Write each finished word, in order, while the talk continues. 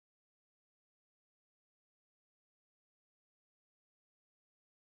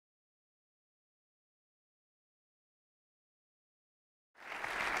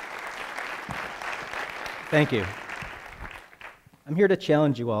Thank you. I'm here to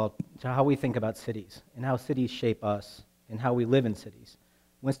challenge you all to how we think about cities and how cities shape us and how we live in cities.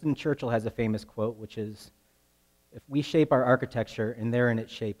 Winston Churchill has a famous quote, which is, if we shape our architecture, and therein it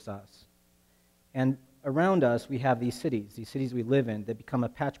shapes us. And around us, we have these cities we live in, that become a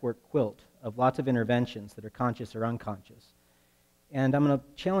patchwork quilt of lots of interventions that are conscious or unconscious. And I'm going to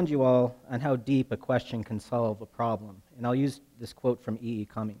challenge you all on how deep a question can solve a problem. And I'll use this quote from E.E.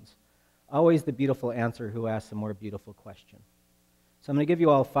 Cummings. Always the beautiful answer who asks a more beautiful question. So I'm going to give you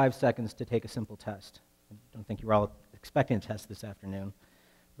all 5 seconds to take a simple test. I don't think you're all expecting a test this afternoon.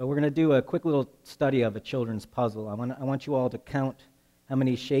 But we're going to do a quick little study of a children's puzzle. I want you all to count how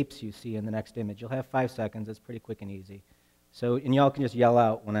many shapes you see in the next image. You'll have 5 seconds. It's pretty quick and easy. So, and y'all can just yell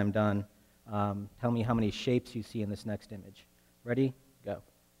out when I'm done. Tell me how many shapes you see in this next image. Ready? Go.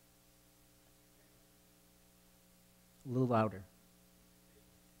 A little louder.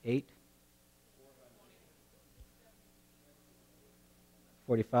 8.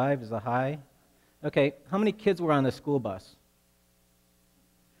 45 is a high. Okay, how many kids were on the school bus?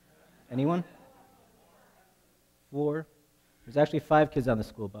 Anyone? 4. There's actually 5 kids on the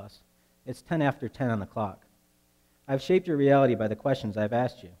school bus. It's 10 after 10 on the clock. I've shaped your reality by the questions I've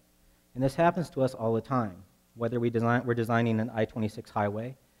asked you. And this happens to us all the time. Whether we're designing an I-26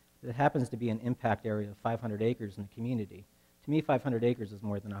 highway, it happens to be an impact area of 500 acres in the community. To me, 500 acres is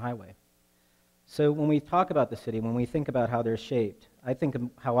more than a highway. So when we talk about the city, when we think about how they're shaped, I think of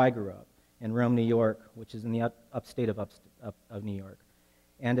how I grew up in Rome, New York, which is in the upstate of New York.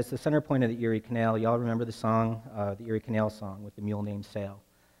 And it's the center point of the Erie Canal. Y'all remember the song, the Erie Canal song with the mule named Sail.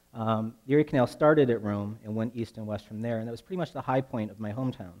 The Erie Canal started at Rome and went east and west from there, and that was pretty much the high point of my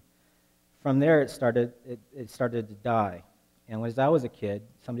hometown. From there, it started to die. And as I was a kid,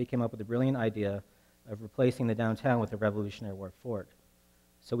 somebody came up with a brilliant idea of replacing the downtown with a Revolutionary War fort.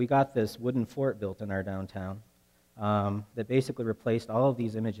 So we got this wooden fort built in our downtown that basically replaced all of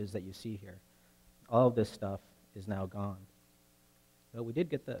these images that you see here. All of this stuff is now gone. But we did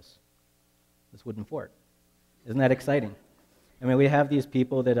get this wooden fort. Isn't that exciting? I mean, we have these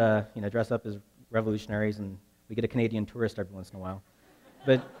people that dress up as revolutionaries, and we get a Canadian tourist every once in a while.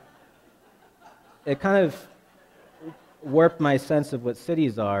 But it kind of warped my sense of what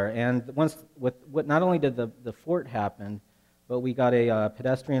cities are. And not only did the fort happen, but we got a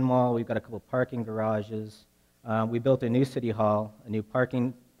pedestrian mall, we've got a couple parking garages, we built a new city hall, a new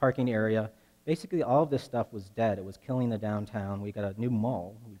parking area. Basically, all of this stuff was dead. It was killing the downtown. We got a new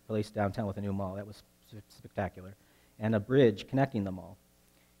mall. We replaced downtown with a new mall. That was spectacular. And a bridge connecting the mall.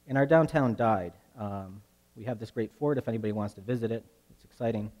 And our downtown died. We have this great fort if anybody wants to visit it. It's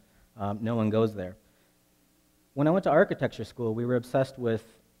exciting. No one goes there. When I went to architecture school, we were obsessed with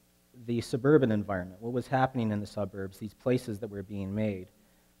the suburban environment, what was happening in the suburbs, these places that were being made,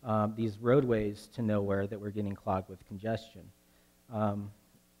 these roadways to nowhere that were getting clogged with congestion,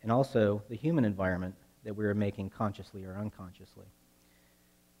 and also the human environment that we were making consciously or unconsciously.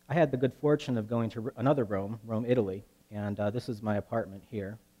 I had the good fortune of going to another Rome, Italy, and this is my apartment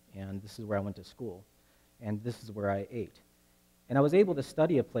here, and this is where I went to school, and this is where I ate. And I was able to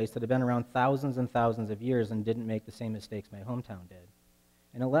study a place that had been around thousands and thousands of years and didn't make the same mistakes my hometown did.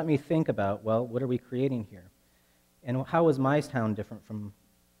 And it let me think about, well, what are we creating here? And how is my town different from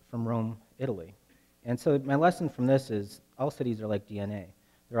Rome, Italy? And so my lesson from this is all cities are like DNA.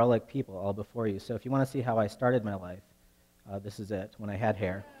 They're all like people, all before you. So if you want to see how I started my life, this is it, when I had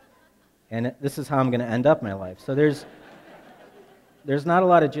hair. And this is how I'm going to end up my life. So there's not a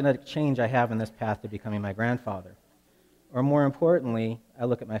lot of genetic change I have in this path to becoming my grandfather. Or more importantly, I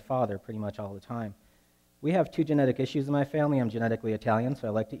look at my father pretty much all the time. We have 2 genetic issues in my family. I'm genetically Italian, so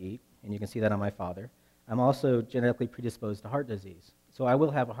I like to eat, and you can see that on my father. I'm also genetically predisposed to heart disease, so I will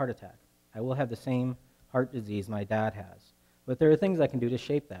have a heart attack. I will have the same heart disease my dad has. But there are things I can do to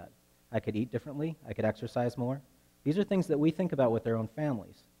shape that. I could eat differently. I could exercise more. These are things that we think about with our own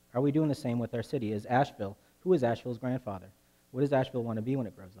families. Are we doing the same with our city? Who is Asheville's grandfather? What does Asheville want to be when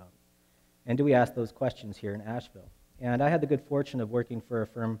it grows up? And do we ask those questions here in Asheville? And I had the good fortune of working for a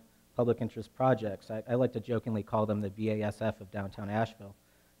firm, Public Interest Projects. I like to jokingly call them the BASF of downtown Asheville.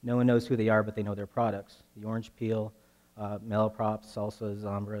 No one knows who they are, but they know their products. The orange peel, malaprops, salsas,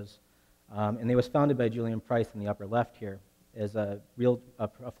 zambras. And they was founded by Julian Price in the upper left here as a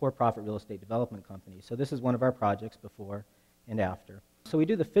for-profit real estate development company. So this is one of our projects before and after. So we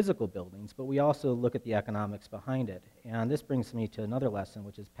do the physical buildings, but we also look at the economics behind it. And this brings me to another lesson,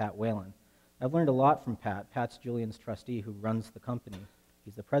 which is Pat Whalen. I've learned a lot from Pat. Pat's Julian's trustee who runs the company.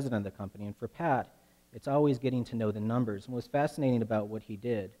 He's the president of the company. And for Pat, it's always getting to know the numbers. And what's fascinating about what he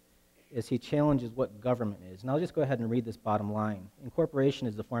did is he challenges what government is. And I'll just go ahead and read this bottom line. Incorporation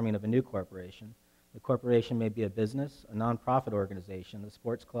is the forming of a new corporation. The corporation may be a business, a nonprofit organization, a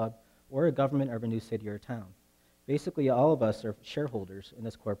sports club, or a government of a new city or town. Basically, all of us are shareholders in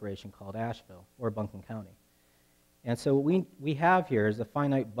this corporation called Asheville, or Buncombe County. And so what we have here is a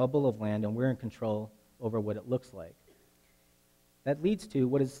finite bubble of land, and we're in control over what it looks like. That leads to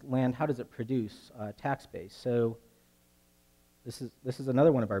what is land, how does it produce tax base? So this is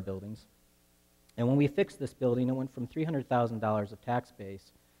another one of our buildings. And when we fixed this building, it went from $300,000 of tax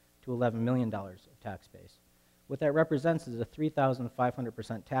base to $11 million of tax base. What that represents is a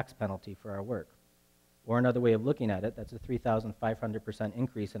 3,500% tax penalty for our work. Or another way of looking at it, that's a 3,500%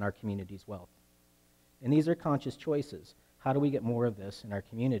 increase in our community's wealth. And these are conscious choices. How do we get more of this in our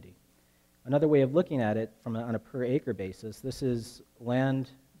community? Another way of looking at it on a per acre basis, this is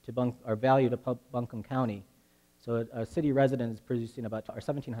land to value to Buncombe County. So a city resident is producing about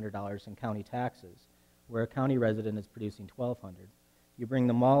 $1,700 in county taxes, where a county resident is producing $1,200. You bring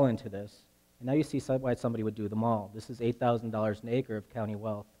the mall into this, and now you see why somebody would do the mall. This is $8,000 an acre of county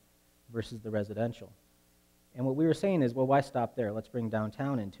wealth versus the residential. And what we were saying is, well, why stop there? Let's bring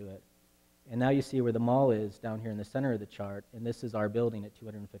downtown into it. And now you see where the mall is down here in the center of the chart, and this is our building at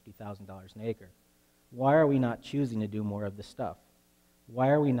 $250,000 an acre. Why are we not choosing to do more of this stuff? Why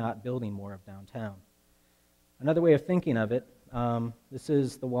are we not building more of downtown? Another way of thinking of it, this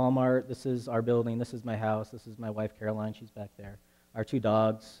is the Walmart, this is our building, this is my house, this is my wife Caroline, she's back there. Our two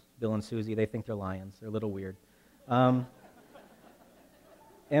dogs, Bill and Susie, they think they're lions. They're a little weird. And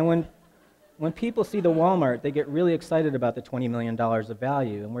when people see the Walmart, they get really excited about the $20 million of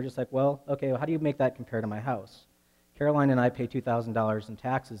value, and we're just like, well, okay, well, how do you make that compare to my house? Caroline and I pay $2,000 in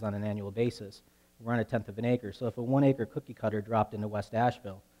taxes on an annual basis. We're on a tenth of an acre, so if a 1 acre cookie cutter dropped into West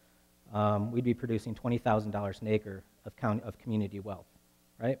Asheville, we'd be producing $20,000 an acre of community wealth,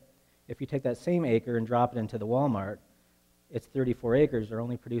 right? If you take that same acre and drop it into the Walmart, it's 34 acres, they're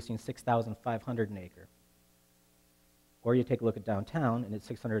only producing $6,500 an acre. Or you take a look at downtown, and it's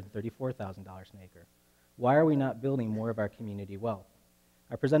 $634,000 an acre. Why are we not building more of our community wealth?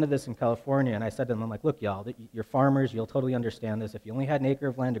 I presented this in California, and I said to them, I'm like, look, y'all, you're farmers, you'll totally understand this. If you only had an acre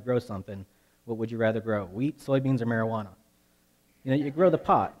of land to grow something, what would you rather grow, wheat, soybeans, or marijuana? You know, you grow the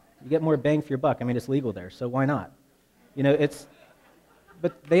pot. You get more bang for your buck. I mean, it's legal there, so why not? You know,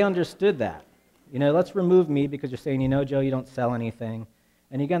 but they understood that. You know, let's remove meat because you're saying, you know, Joe, you don't sell anything.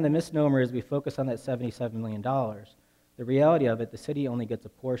 And again, the misnomer is we focus on that $77 million. The reality of it, the city only gets a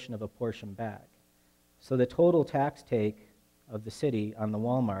portion of a portion back. So the total tax take of the city on the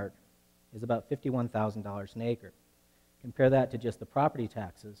Walmart is about $51,000 an acre. Compare that to just the property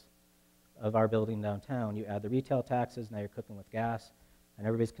taxes of our building downtown. You add the retail taxes, now you're cooking with gas, and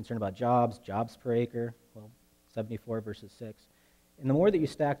everybody's concerned about jobs per acre, well, 74 versus 6. And the more that you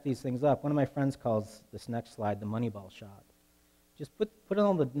stack these things up, one of my friends calls this next slide the Moneyball shot. Just put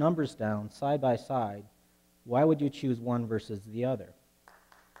all the numbers down side by side. Why would you choose one versus the other?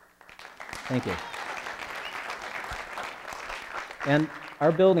 Thank you. And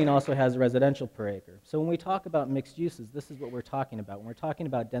our building also has residential per acre. So when we talk about mixed uses, this is what we're talking about. When we're talking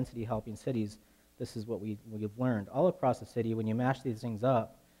about density helping cities, this is what we've learned. All across the city, when you mash these things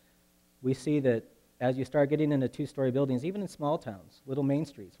up, we see that as you start getting into two-story buildings, even in small towns, little main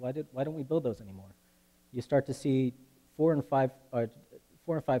streets, why don't we build those anymore? You start to see 4 and 5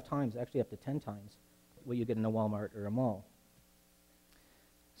 times, actually up to 10 times, what you get in a Walmart or a mall.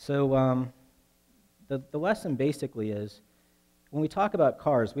 So the lesson basically is, when we talk about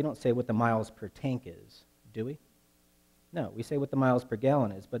cars, we don't say what the miles per tank is, do we? No, we say what the miles per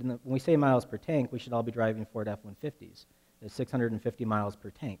gallon is. But when we say miles per tank, we should all be driving Ford F-150s. There's 650 miles per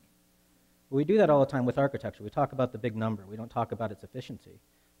tank. But we do that all the time with architecture. We talk about the big number. We don't talk about its efficiency.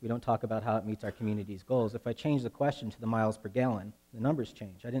 We don't talk about how it meets our community's goals. If I change the question to the miles per gallon, the numbers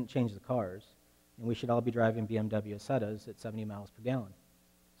change. I didn't change the cars. And we should all be driving BMW Asettas at 70 miles per gallon.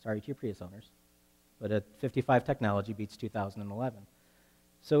 Sorry to your Prius owners. But a 55 technology beats 2011.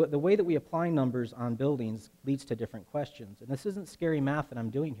 So the way that we apply numbers on buildings leads to different questions. And this isn't scary math that I'm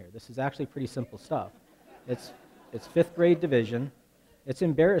doing here. This is actually pretty simple stuff. It's fifth grade division. It's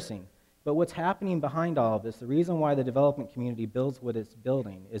embarrassing. But what's happening behind all of this, the reason why the development community builds what it's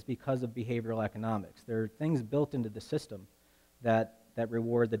building is because of behavioral economics. There are things built into the system that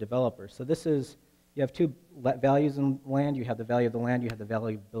reward the developers. So this is, you have two values in land. You have the value of the land. You have the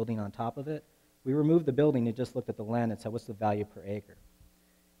value of building on top of it. We removed the building and just looked at the land and said, what's the value per acre?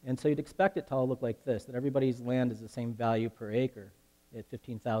 And so you'd expect it to all look like this, that everybody's land is the same value per acre at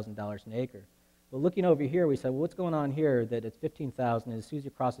 $15,000 an acre. But looking over here, we said, well, what's going on here that it's $15,000, and as soon as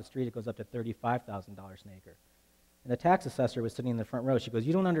you cross the street, it goes up to $35,000 an acre. And the tax assessor was sitting in the front row. She goes,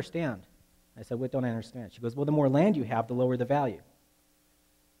 you don't understand. I said, what don't I understand? She goes, well, the more land you have, the lower the value.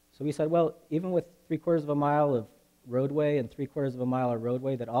 So we said, well, even with 3/4 of a mile of roadway and 3/4 of a mile of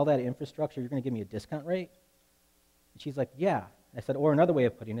roadway, that all that infrastructure, you're going to give me a discount rate? And she's like, yeah. I said, or another way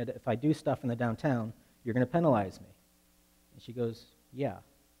of putting it, if I do stuff in the downtown, you're going to penalize me. And she goes, yeah.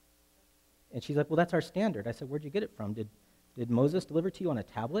 And she's like, well, that's our standard. I said, where'd you get it from? Did Moses deliver to you on a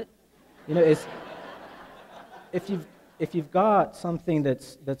tablet? You know, if you've got something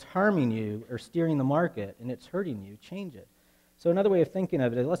that's harming you or steering the market and it's hurting you, change it. So another way of thinking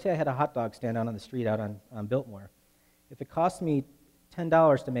of it is, let's say I had a hot dog stand out on the street out on Biltmore. If it cost me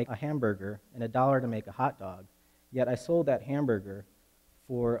 $10 to make a hamburger and $1 to make a hot dog, yet I sold that hamburger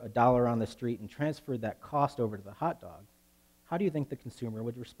for $1 on the street and transferred that cost over to the hot dog, how do you think the consumer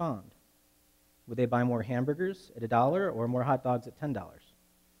would respond? Would they buy more hamburgers at $1 or more hot dogs at $10?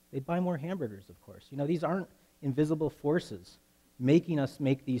 They'd buy more hamburgers, of course. You know, these aren't invisible forces making us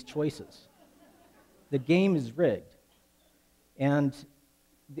make these choices. The game is rigged. And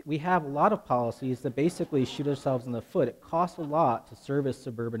we have a lot of policies that basically shoot ourselves in the foot. It costs a lot to service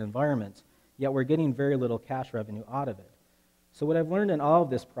suburban environments, yet we're getting very little cash revenue out of it. So what I've learned in all of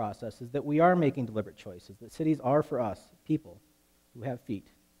this process is that we are making deliberate choices, that cities are for us, people who have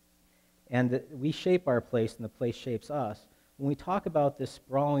feet, and that we shape our place and the place shapes us. When we talk about this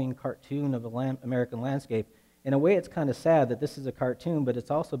sprawling cartoon of an American landscape, in a way it's kind of sad that this is a cartoon, but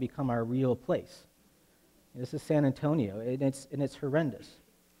it's also become our real place. This is San Antonio, and it's horrendous.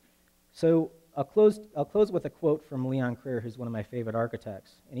 So I'll close with a quote from Leon Creer, who's one of my favorite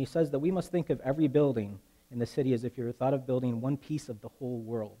architects, and he says that we must think of every building in the city as if you thought of building one piece of the whole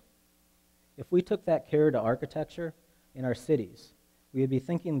world. If we took that care to architecture in our cities, we would be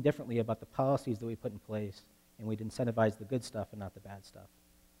thinking differently about the policies that we put in place, and we'd incentivize the good stuff and not the bad stuff.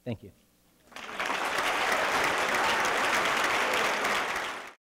 Thank you.